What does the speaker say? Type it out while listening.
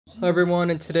Hello everyone,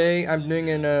 and today I'm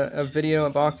doing a video,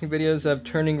 unboxing videos of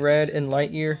Turning Red and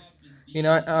Lightyear.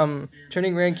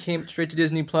 Turning Red came straight to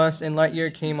Disney Plus, and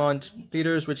Lightyear came on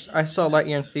theaters, which I saw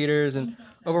Lightyear in theaters, and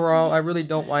overall, I really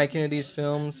don't like any of these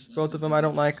films. Both of them, I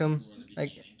don't like them.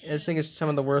 I just think it's some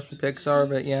of the worst from Pixar,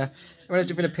 but yeah. Everyone has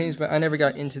different opinions, but I never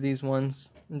got into these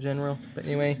ones in general. But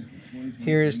anyway,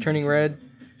 here is Turning Red.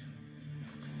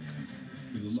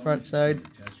 This front side.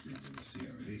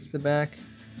 It's the back.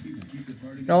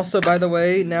 And also, by the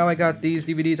way, now I got these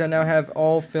DVDs. I now have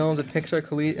all films that Pixar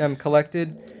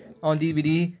collected on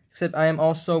DVD. Except I am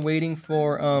also waiting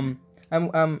for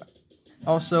I'm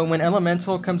also when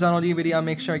Elemental comes out on DVD, I'll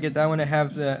make sure I get that one to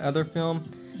have the other film.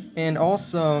 And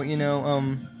also,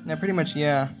 yeah, pretty much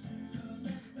yeah.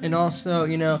 And also,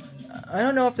 I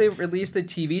don't know if they released the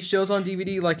TV shows on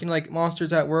DVD, like like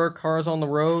Monsters at Work, Cars on the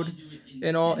Road,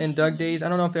 and Doug Days. I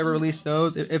don't know if they ever released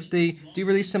those. If they do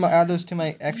release them, I'll add those to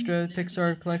my extra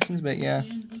Pixar collections. But yeah,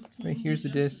 right here's the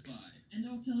disc.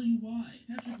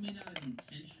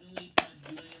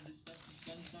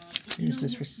 Here's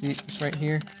this receipt right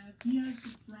here.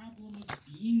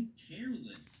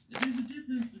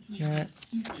 That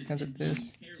comes with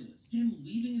this. And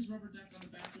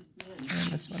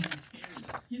this one.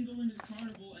 Him going to the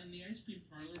carnival and the ice cream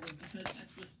parlor was because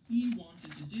that's what he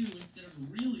wanted to do instead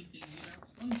of really thinking about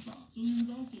SpongeBob. So he was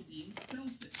also being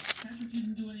selfish. Patrick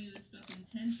didn't do any of this stuff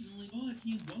intentionally, but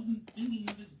he wasn't thinking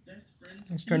of his best friends.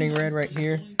 He's Turning Red right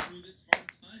here. Going through this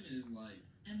hard time in his life.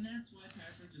 And that's why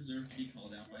Patrick deserved to be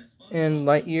called out by SpongeBob. And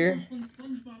Lightyear. When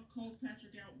SpongeBob calls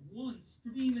Patrick out once for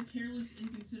being the careless,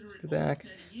 inconsiderate. The back.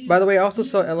 By the way, I also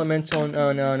saw Elemental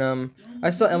I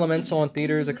saw Elemental in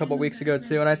theaters a couple weeks ago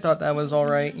too, and I thought that was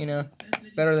alright,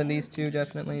 better than these two,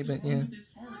 definitely, but yeah.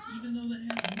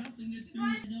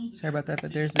 Sorry about that,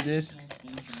 but there's the disc.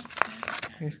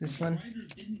 Here's this one.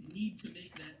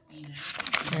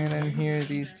 And then here are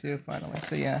these two finally,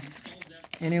 so yeah.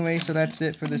 Anyway, so that's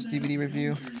it for this DVD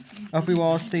review. I hope you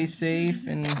all stay safe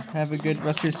and have a good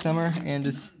rest of your summer, and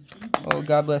just, oh,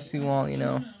 God bless you all,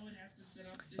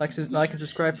 Like and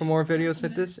subscribe for more videos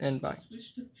like this, and bye.